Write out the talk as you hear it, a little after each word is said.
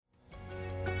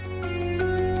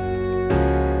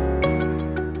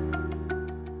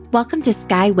Welcome to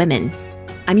Sky Women.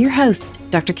 I'm your host,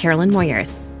 Dr. Carolyn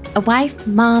Moyers, a wife,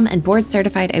 mom, and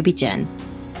board-certified OB-GYN.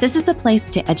 This is a place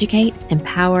to educate,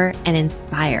 empower, and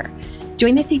inspire.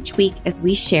 Join us each week as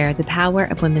we share the power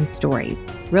of women's stories.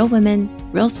 Real women,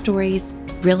 real stories,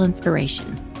 real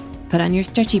inspiration. Put on your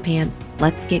stretchy pants.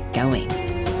 Let's get going.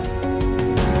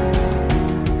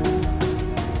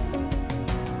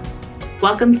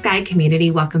 Welcome, Sky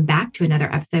community. Welcome back to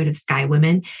another episode of Sky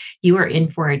Women. You are in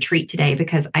for a treat today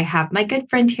because I have my good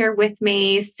friend here with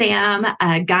me, Sam,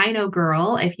 a gyno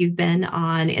girl. If you've been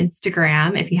on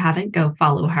Instagram, if you haven't, go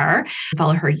follow her.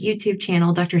 Follow her YouTube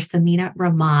channel. Dr. Samina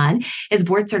Rahman is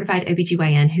board certified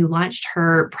OBGYN who launched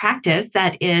her practice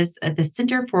that is the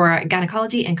Center for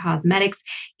Gynecology and Cosmetics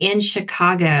in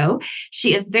Chicago.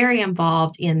 She is very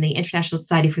involved in the International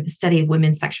Society for the Study of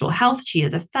Women's Sexual Health. She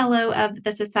is a fellow of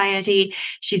the society.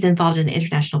 She's involved in the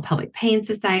International Pelvic Pain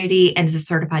Society and is a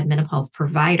certified menopause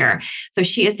provider. So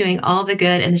she is doing all the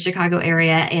good in the Chicago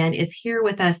area and is here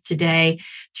with us today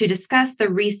to discuss the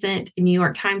recent New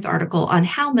York Times article on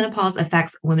how menopause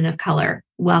affects women of color.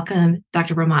 Welcome,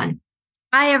 Dr. Rahman.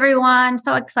 Hi, everyone.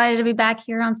 So excited to be back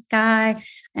here on Sky.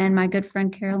 And my good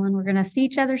friend, Carolyn, we're going to see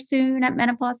each other soon at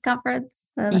Menopause Conference.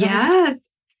 Yes,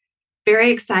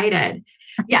 very excited.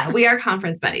 Yeah, we are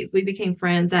conference buddies. We became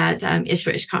friends at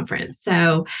Ishwish conference.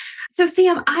 So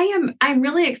Sam, I'm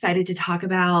really excited to talk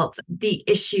about the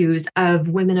issues of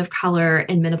women of color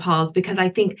and menopause because I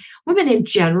think women in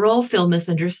general feel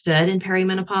misunderstood in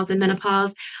perimenopause and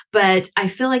menopause, but I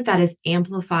feel like that is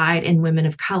amplified in women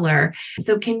of color.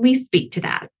 So can we speak to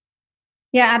that?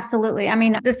 Yeah, absolutely. I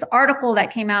mean, this article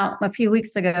that came out a few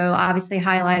weeks ago obviously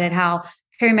highlighted how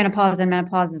perimenopause and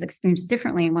menopause is experienced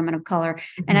differently in women of color.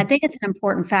 Mm-hmm. And I think it's an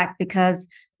important fact because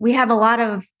we have a lot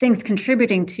of things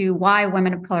contributing to why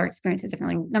women of color experience it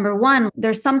differently. Number one,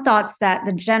 there's some thoughts that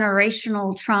the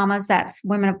generational traumas that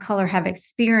women of color have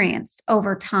experienced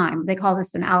over time, they call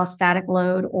this an allostatic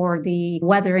load or the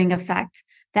weathering effect,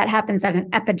 that happens at an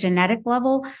epigenetic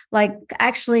level, like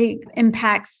actually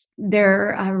impacts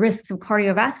their risks of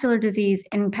cardiovascular disease,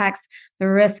 impacts the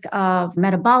risk of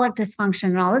metabolic dysfunction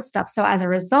and all this stuff. So as a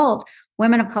result,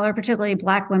 women of color, particularly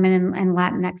Black women and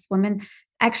Latinx women,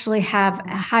 actually have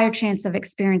a higher chance of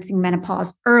experiencing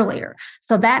menopause earlier.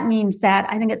 So that means that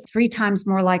I think it's 3 times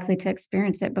more likely to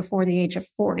experience it before the age of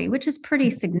 40, which is pretty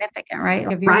significant,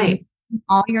 right? If you're right.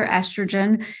 All your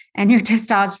estrogen and your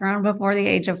testosterone before the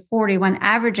age of 40, when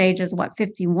average age is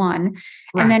 51. Right.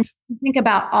 And then you think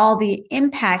about all the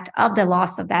impact of the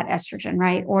loss of that estrogen,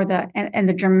 right? Or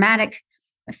the dramatic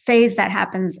phase that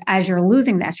happens as you're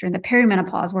losing the estrogen, the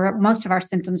perimenopause, where most of our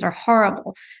symptoms are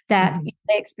horrible, that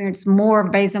they experience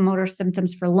more vasomotor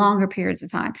symptoms for longer periods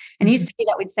of time. And it used to be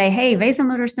that we'd say, hey,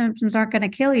 vasomotor symptoms aren't going to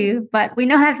kill you, but we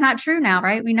know that's not true now,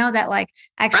 right? We know that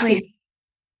actually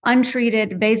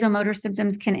untreated vasomotor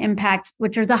symptoms can impact,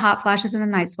 which are the hot flashes and the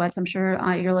night sweats. I'm sure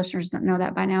your listeners don't know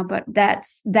that by now, but that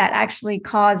actually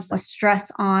cause a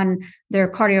stress on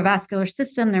their cardiovascular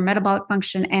system, their metabolic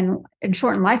function, and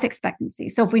shorten life expectancy.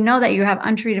 So if we know that you have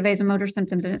untreated vasomotor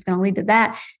symptoms and it's going to lead to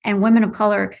that, and women of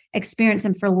color experience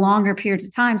them for longer periods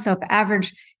of time. So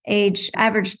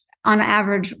if on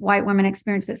average, white women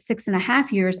experience it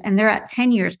 6.5 years, and they're at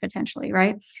 10 years potentially,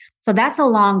 right? So that's a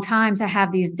long time to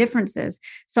have these differences.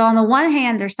 So on the one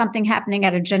hand, there's something happening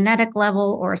at a genetic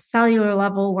level or a cellular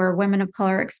level where women of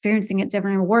color are experiencing it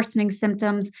differently, worsening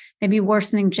symptoms, maybe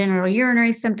worsening genital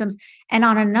urinary symptoms. And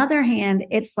on another hand,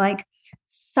 it's like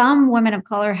some women of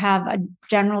color have a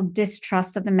general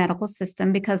distrust of the medical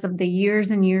system because of the years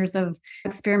and years of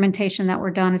experimentation that were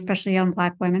done, especially on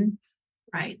Black women.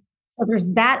 Right. So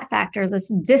there's that factor, this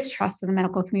distrust of the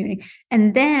medical community.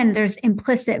 And then there's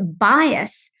implicit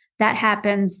bias that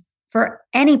happens for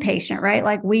any patient, right?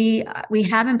 Like we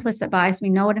have implicit bias. We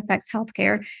know it affects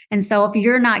healthcare. And so if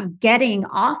you're not getting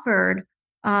offered,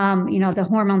 the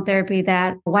hormone therapy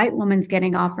that a white woman's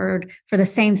getting offered for the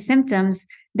same symptoms,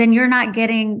 then you're not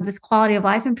getting this quality of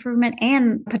life improvement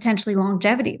and potentially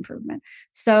longevity improvement.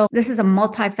 So this is a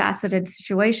multifaceted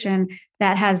situation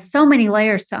that has so many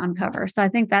layers to uncover. So I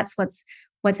think that's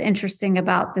what's interesting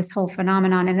about this whole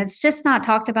phenomenon. And it's just not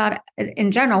talked about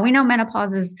in general. We know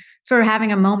menopause is sort of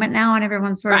having a moment now and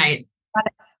everyone's sort right. of,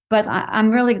 but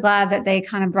I'm really glad that they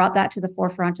kind of brought that to the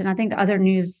forefront. And I think other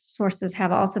news sources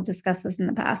have also discussed this in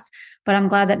the past, but I'm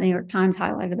glad that New York Times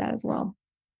highlighted that as well.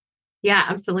 Yeah,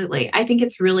 absolutely. I think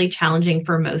it's really challenging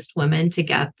for most women to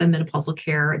get the menopausal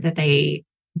care that they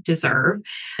deserve.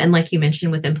 And like you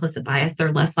mentioned, with implicit bias,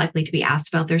 they're less likely to be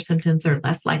asked about their symptoms, they're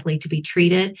less likely to be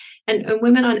treated. And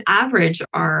women on average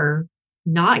are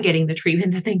not getting the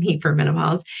treatment that they need for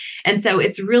menopause. And so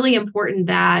it's really important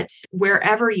that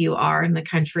wherever you are in the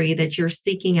country, that you're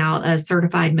seeking out a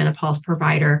certified menopause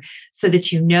provider so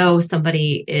that you know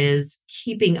somebody is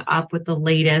keeping up with the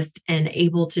latest and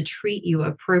able to treat you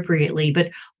appropriately.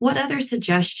 But what other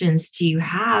suggestions do you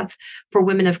have for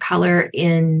women of color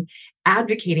in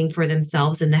advocating for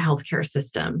themselves in the healthcare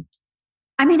system?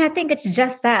 I mean, I think it's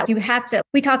just that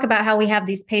we talk about how we have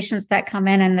these patients that come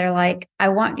in and they're like, I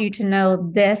want you to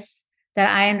know this, that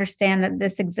I understand that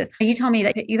this exists. You told me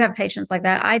that you have patients like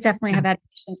that. I definitely Yeah. have had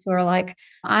patients who are like,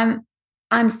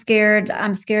 I'm scared.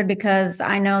 I'm scared because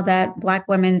I know that Black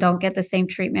women don't get the same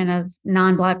treatment as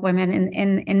non-Black women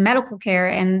in medical care.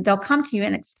 And they'll come to you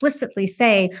and explicitly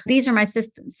say, these are my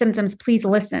symptoms, please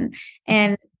listen.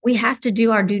 And we have to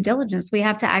do our due diligence. We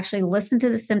have to actually listen to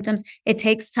the symptoms. It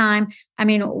takes time. I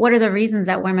mean, what are the reasons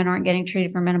that women aren't getting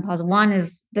treated for menopause? One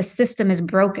is the system is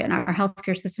broken. Our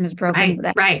healthcare system is broken.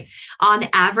 Right. On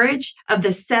average, of the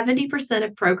 70%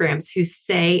 of programs who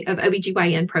say, of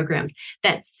OBGYN programs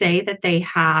that say that they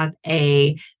have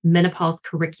a menopause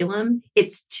curriculum,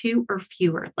 it's 2 or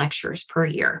fewer lectures per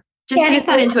year. Just take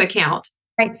that into account.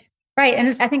 Right. Right.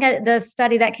 And I think the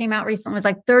study that came out recently was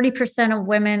like 30% of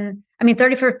women,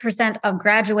 30% of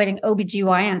graduating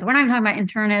OBGYNs. We're not even talking about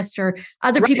internists or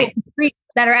other people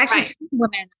that are actually treating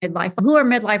women in midlife. Who are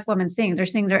midlife women seeing? They're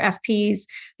seeing their FPs.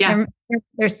 Yeah.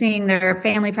 They're seeing their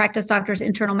family practice doctors,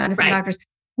 internal medicine doctors.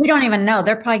 We don't even know.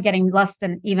 They're probably getting less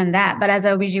than even that. But as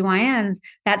OBGYNs,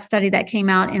 that study that came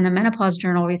out in the Menopause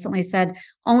Journal recently said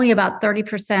only about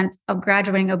 30% of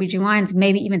graduating OBGYNs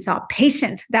maybe even saw a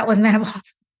patient that was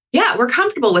menopause. Yeah, we're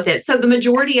comfortable with it. So the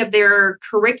majority of their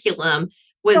curriculum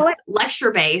was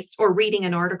lecture-based or reading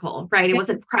an article, right? It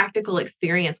wasn't practical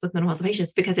experience with menopause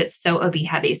patients because it's so OB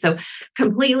heavy. So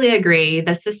completely agree.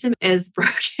 The system is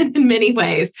broken in many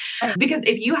ways because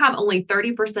if you have only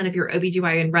 30% of your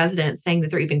OBGYN residents saying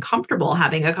that they're even comfortable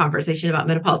having a conversation about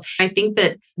menopause, I think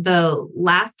that the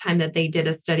last time that they did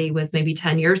a study was maybe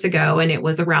 10 years ago and it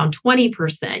was around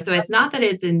 20%. So it's not that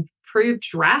it's improved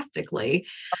drastically.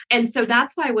 And so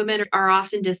that's why women are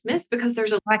often dismissed because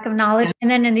there's a lack of knowledge. And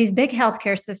then in these big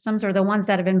healthcare systems or the ones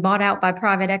that have been bought out by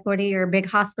private equity or big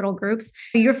hospital groups,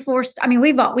 you're forced. I mean,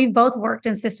 we've both worked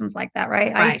in systems like that,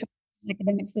 right? I used to work in an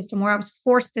academic system where I was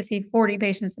forced to see 40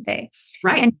 patients a day.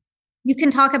 Right. And you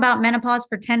can talk about menopause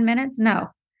for 10 minutes. No.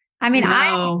 I mean,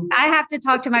 I have to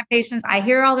talk to my patients. I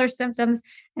hear all their symptoms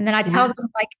and then I tell them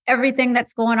like everything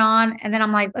that's going on. And then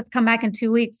I'm like, let's come back in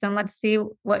 2 weeks and let's see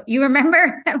what you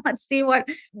remember. And let's see what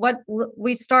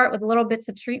we start with little bits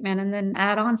of treatment and then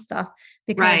add on stuff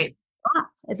because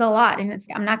it's a lot. And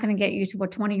I'm not going to get you to a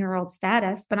 20-year-old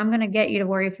status, but I'm going to get you to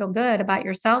where you feel good about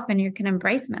yourself and you can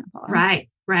embrace menopause.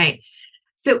 Right.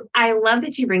 So I love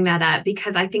that you bring that up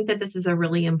because I think that this is a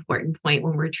really important point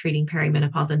when we're treating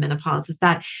perimenopause and menopause is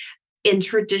that in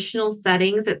traditional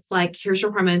settings, it's like, here's your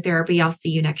hormone therapy. I'll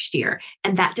see you next year.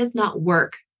 And that does not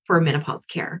work for menopause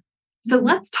care. So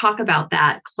let's talk about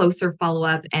that closer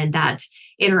follow-up and that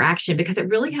interaction, because it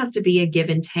really has to be a give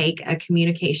and take, a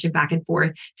communication back and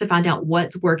forth to find out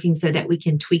what's working so that we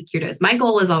can tweak your dose. My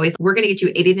goal is always, we're going to get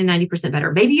you 80 to 90%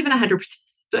 better, maybe even 100%.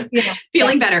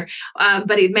 Feeling better.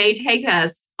 But it may take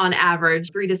us on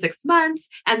average 3 to 6 months.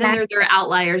 And then there are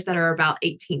outliers that are about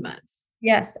 18 months.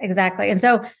 Yes, exactly. And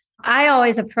so I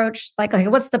always approach like, okay,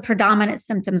 what's the predominant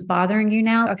symptoms bothering you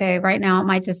now? Okay, right now it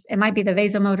might be the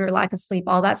vasomotor, lack of sleep,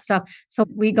 all that stuff. So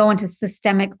we go into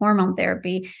systemic hormone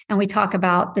therapy and we talk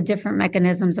about the different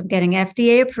mechanisms of getting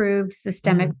FDA approved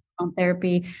systemic hormone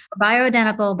therapy,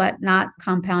 bioidentical, but not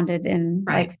compounded in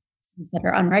like that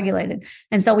are unregulated.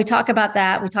 And so we talk about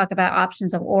that. We talk about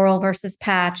options of oral versus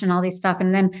patch and all these stuff.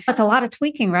 And then it's a lot of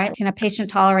tweaking, right? Can a patient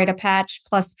tolerate a patch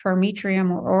plus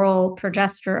permetrium or oral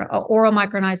progesterone, oral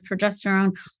micronized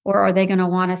progesterone, or are they going to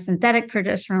want a synthetic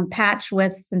progesterone patch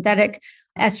with synthetic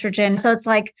estrogen? So it's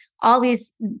like all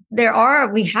these,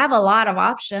 we have a lot of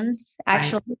options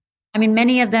actually. I mean,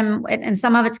 many of them, and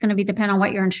some of it's going to be depend on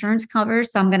what your insurance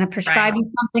covers. So I'm going to prescribe you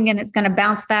something and it's going to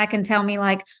bounce back and tell me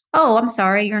like, oh, I'm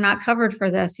sorry, you're not covered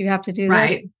for this. You have to do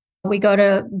this. We go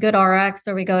to GoodRx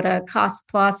or we go to Cost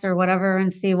Plus or whatever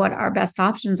and see what our best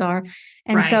options are.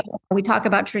 And so we talk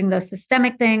about treating those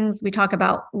systemic things. We talk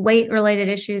about weight related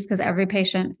issues because every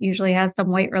patient usually has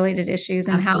some weight related issues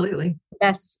and how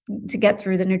best to get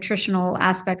through the nutritional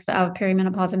aspects of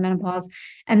perimenopause and menopause.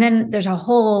 And then there's a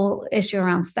whole issue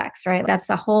around sex, right? That's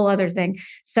the whole other thing.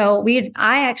 So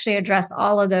I actually address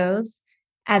all of those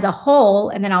as a whole,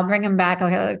 and then I'll bring them back.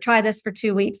 Okay, try this for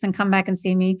 2 weeks and come back and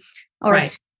see me, or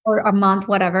or a month,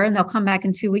 whatever, and they'll come back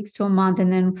in 2 weeks to a month,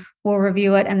 and then we'll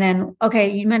review it. And then, okay,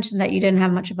 you mentioned that you didn't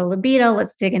have much of a libido.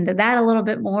 Let's dig into that a little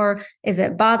bit more. Is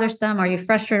it bothersome? Are you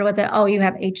frustrated with it? Oh, you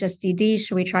have HSDD.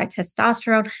 Should we try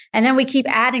testosterone? And then we keep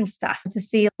adding stuff to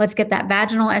see, let's get that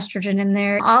vaginal estrogen in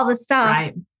there, all the stuff.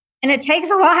 Right. And it takes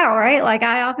a while, right? Like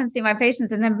I often see my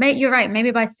patients and then you're right.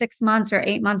 Maybe by 6 months or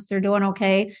 8 months, they're doing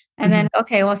okay. And then,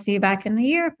 okay, we'll see you back in a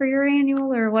year for your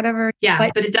annual or whatever.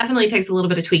 Yeah. But it definitely takes a little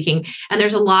bit of tweaking, and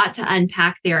there's a lot to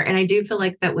unpack there. And I do feel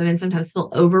like that women sometimes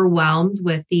feel overwhelmed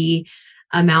with the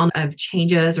amount of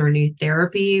changes or new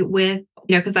therapy with,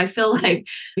 because I feel like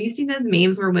you've seen those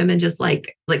memes where women just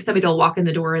like somebody will walk in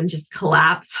the door and just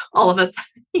collapse all of a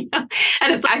sudden.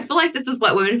 And I feel like this is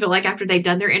what women feel like after they've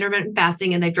done their intermittent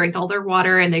fasting and they've drank all their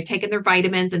water and they've taken their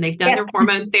vitamins and they've done their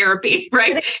hormone therapy,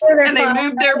 right? And they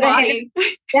moved their body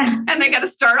and they got to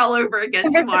start all over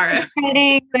again tomorrow.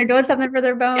 They're doing something for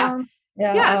their bones.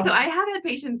 Yeah. So I have had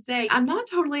patients say, I'm not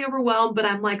totally overwhelmed, but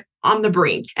I'm like on the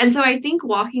brink. And so I think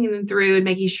walking them through and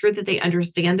making sure that they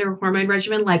understand their hormone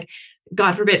regimen, like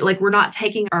God forbid, like we're not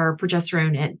taking our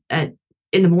progesterone at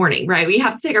in the morning, right? We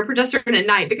have to take our progesterone at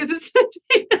night because it's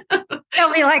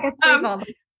it'll be like a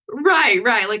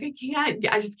right. Like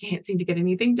I just can't seem to get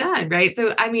anything done. Right.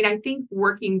 So, I mean, I think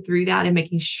working through that and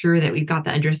making sure that we've got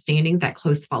the understanding that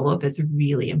close follow-up is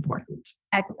really important.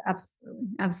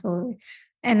 Absolutely.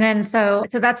 And then, so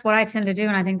that's what I tend to do.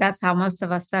 And I think that's how most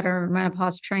of us that are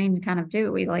menopause trained kind of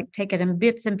do. We like take it in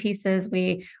bits and pieces.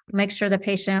 We make sure the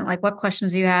patient, like, what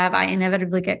questions do you have? I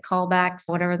inevitably get callbacks,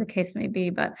 whatever the case may be.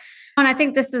 And I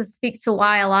think this speaks to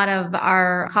why a lot of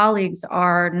our colleagues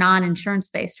are non-insurance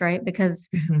based, right? Because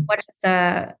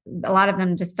a lot of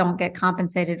them just don't get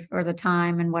compensated for the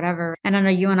time and whatever. And I know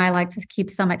you and I like to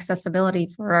keep some accessibility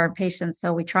for our patients.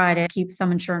 So we try to keep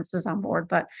some insurances on board,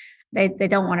 but they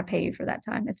don't want to pay you for that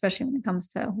time, especially when it comes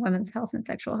to women's health and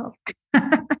sexual health.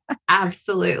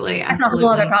 Absolutely. That's a whole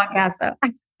other podcast,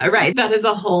 though. Right. That is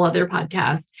a whole other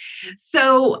podcast.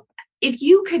 So if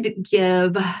you could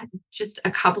give just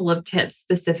a couple of tips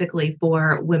specifically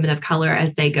for women of color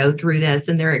as they go through this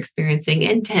and they're experiencing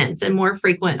intense and more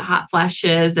frequent hot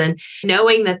flashes and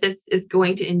knowing that this is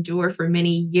going to endure for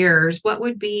many years, what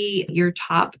would be your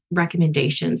top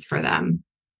recommendations for them?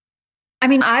 I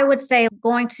mean, I would say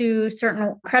going to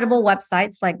certain credible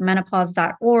websites like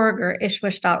menopause.org or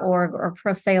ishwish.org or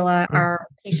Prosela, our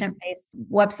patient-based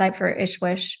website for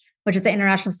Ishwish, which is the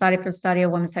International Society for the Study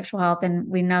of Women's Sexual Health. And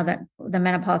we know that the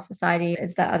Menopause Society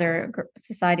is the other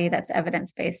society that's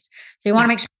evidence-based. So you want to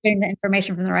make sure you're getting the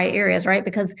information from the right areas, right?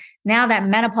 Because now that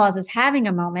menopause is having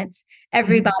a moment,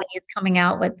 everybody is coming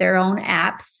out with their own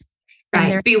apps.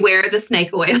 Right. Beware the snake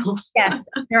oil. Yes.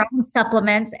 Their own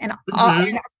supplements. And,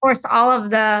 and of course, all of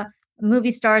the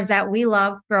movie stars that we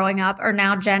love growing up are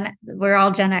now we're all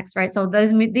Gen X, right? So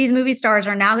these movie stars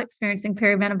are now experiencing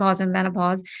perimenopause and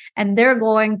menopause, and they're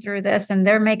going through this and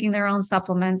they're making their own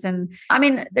supplements. And I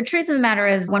mean, the truth of the matter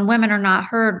is when women are not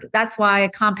heard, that's why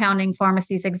compounding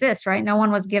pharmacies exist, right? No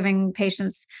one was giving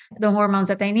patients the hormones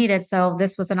that they needed. So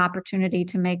this was an opportunity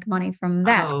to make money from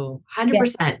that. Oh, 100%.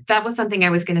 Yes. That was something I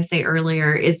was going to say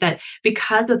earlier, is that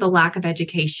because of the lack of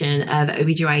education of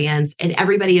OBGYNs and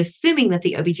everybody assuming that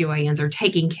the OBGYNs are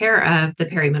taking care of the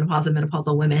perimenopause and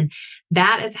menopausal women,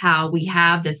 that is how we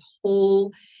have this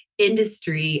whole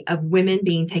industry of women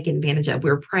being taken advantage of.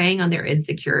 We're preying on their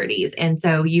insecurities. And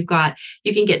so you can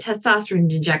get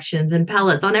testosterone injections and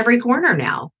pellets on every corner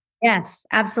now. Yes,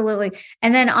 absolutely.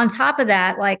 And then on top of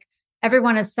that, like,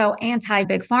 everyone is so anti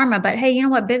big pharma, but hey, you know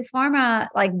what? Big pharma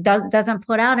doesn't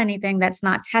put out anything that's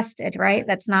not tested, right?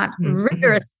 That's not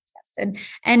rigorous.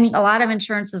 And a lot of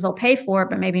insurances will pay for it,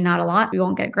 but maybe not a lot. You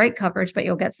won't get great coverage, but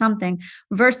you'll get something,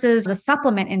 versus the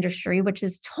supplement industry, which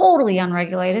is totally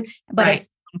unregulated, but it's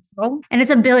natural. And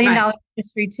it's $1 billion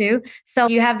industry too. So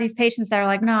you have these patients that are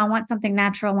like, no, I want something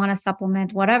natural, I want a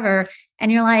supplement, whatever.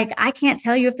 And you're like, I can't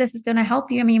tell you if this is going to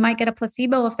help you. I mean, you might get a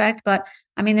placebo effect, but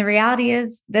I mean, the reality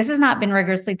is this has not been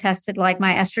rigorously tested like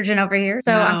my estrogen over here.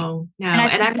 So no.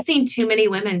 And I've seen too many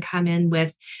women come in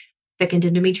with thickened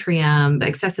endometrium,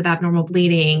 excessive abnormal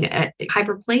bleeding,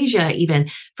 hyperplasia, even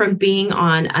from being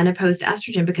on unopposed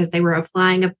estrogen because they were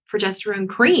applying a progesterone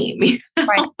cream.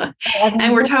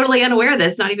 And we're totally unaware of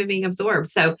this, not even being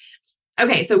absorbed. So,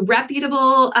 okay, so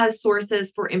reputable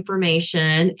sources for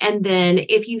information. And then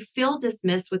if you feel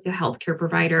dismissed with the healthcare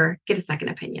provider, get a second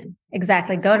opinion.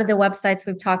 Exactly. Go to the websites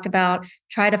we've talked about.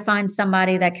 Try to find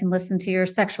somebody that can listen to your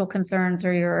sexual concerns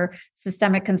or your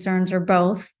systemic concerns or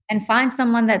both. And find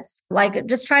someone that's like,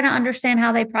 just try to understand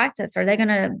how they practice. Are they going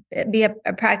to be a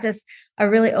practice, a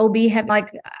really OB heavy? Like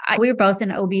we were both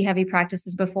in OB heavy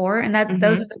practices before. And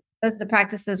those are the those are the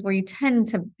practices where you tend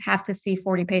to have to see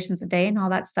 40 patients a day and all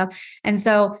that stuff. And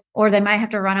so, or they might have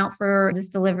to run out for this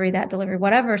delivery, that delivery,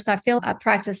 whatever. So I feel a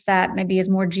practice that maybe is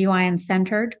more GYN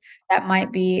centered, that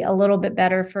might be a little bit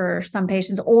better for some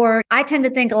patients. Or I tend to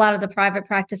think a lot of the private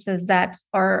practices that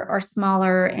are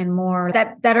smaller and more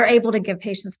that are able to give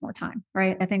patients more time,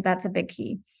 right? I think that's a big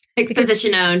key. Like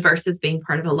physician owned versus being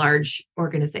part of a large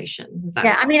organization. Is that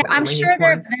yeah, I mean, I'm leaning sure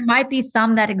there towards? might be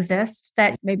some that exist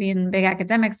that maybe in big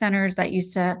academic centers that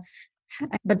used to,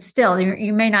 but still,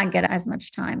 you may not get as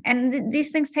much time. And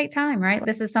these things take time, right?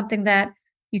 This is something that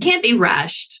you Can't be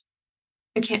rushed.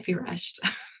 It can't be rushed.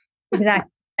 exactly.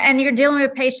 And you're dealing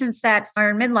with patients that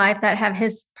are in midlife that have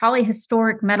probably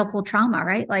historic medical trauma,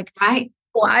 right? Like, Right.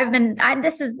 well,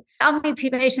 I'll meet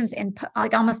patients in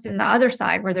like almost in the other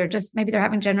side where maybe they're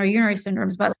having general urinary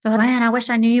syndromes, but they're like, man, I wish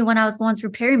I knew you when I was going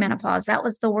through perimenopause. That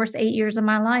was the worst 8 years of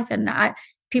my life. And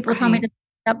people told me to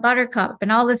up buttercup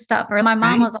and all this stuff. Or my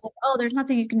mom was like, oh, there's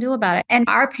nothing you can do about it. And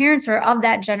our parents are of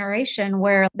that generation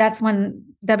where that's when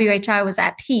WHI was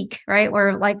at peak, right?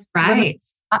 Where like women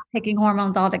stopped taking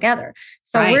hormones altogether.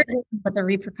 So we're dealing with the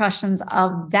repercussions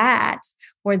of that,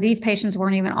 where these patients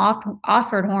weren't even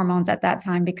offered hormones at that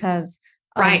time because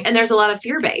and there's a lot of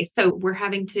fear based. So we're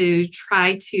having to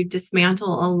try to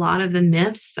dismantle a lot of the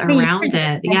myths around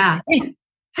it. Yeah.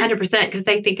 100%, because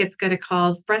they think it's going to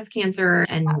cause breast cancer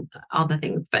and all the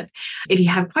things. But if you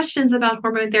have questions about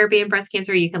hormone therapy and breast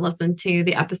cancer, you can listen to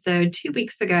the episode 2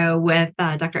 weeks ago with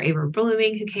Dr. Ava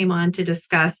Blooming, who came on to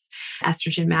discuss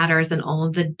estrogen matters and all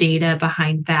of the data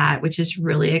behind that, which is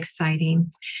really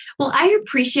exciting. Well, I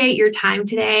appreciate your time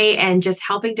today and just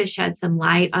helping to shed some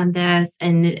light on this.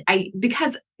 And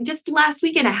because just last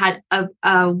weekend, I had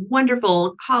a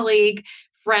wonderful colleague,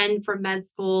 friend from med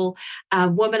school, a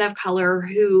woman of color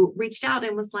who reached out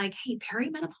and was like, hey,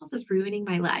 perimenopause is ruining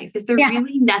my life. Is there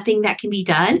really nothing that can be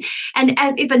done? And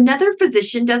if another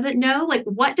physician doesn't know, like,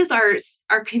 what does our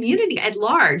community at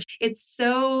large? It's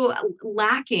so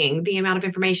lacking the amount of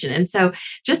information. And so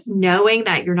just knowing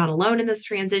that you're not alone in this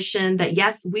transition, that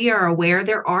yes, we are aware,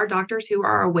 there are doctors who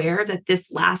are aware that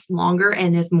this lasts longer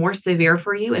and is more severe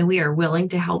for you. And we are willing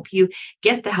to help you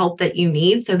get the help that you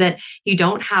need so that you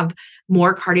don't have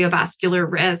more cardiovascular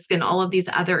risk and all of these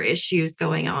other issues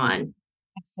going on.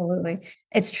 Absolutely.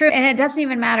 It's true. And it doesn't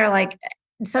even matter like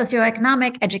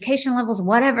socioeconomic, education levels,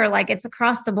 whatever, like it's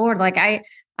across the board. Like I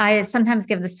sometimes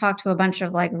give this talk to a bunch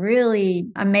of like really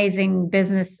amazing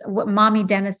mommy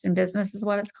dentist in business is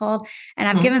what it's called. And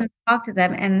I've given this talk to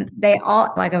them and they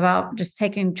all like about just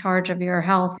taking charge of your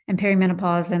health and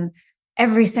perimenopause. And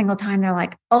every single time they're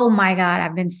like, oh my God,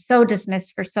 I've been so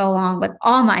dismissed for so long with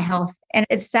all my health. And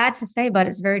it's sad to say, but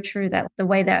it's very true that the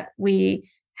way that we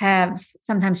have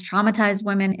sometimes traumatized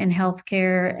women in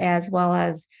healthcare, as well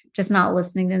as just not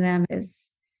listening to them, it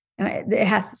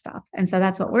has to stop. And so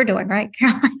that's what we're doing, right,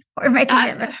 Caroline? We're making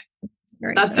it.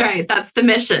 That's right. That's the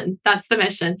mission.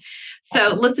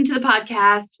 So listen to the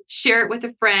podcast, share it with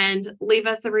a friend, leave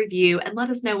us a review, and let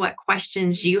us know what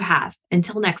questions you have.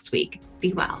 Until next week,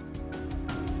 be well.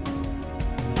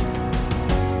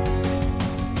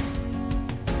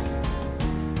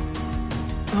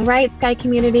 All right, Sky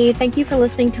community, thank you for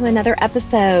listening to another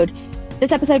episode.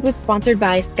 This episode was sponsored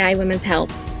by Sky Women's Health.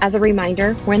 As a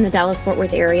reminder, we're in the Dallas-Fort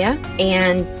Worth area,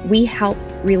 and we help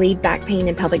relieve back pain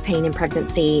and pelvic pain in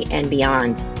pregnancy and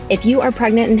beyond. If you are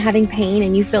pregnant and having pain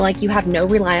and you feel like you have no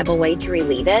reliable way to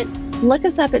relieve it, look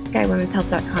us up at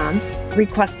skywomenshealth.com,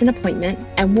 request an appointment,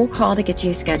 and we'll call to get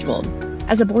you scheduled.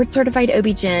 As a board-certified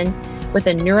OB-GYN with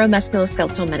a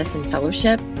neuromusculoskeletal medicine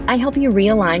fellowship, I help you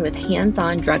realign with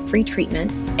hands-on drug-free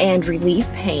treatment and relieve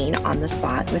pain on the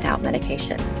spot without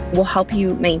medication. We'll help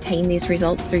you maintain these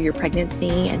results through your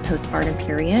pregnancy and postpartum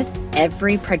period.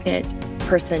 Every pregnant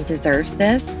person deserves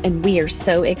this, and we are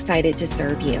so excited to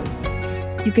serve you.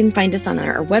 You can find us on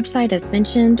our website, as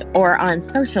mentioned, or on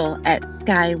social at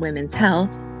Sky Women's Health,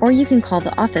 or you can call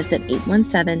the office at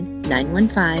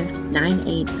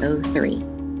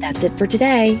 817-915-9803. That's it for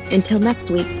today. Until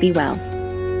next week, be well.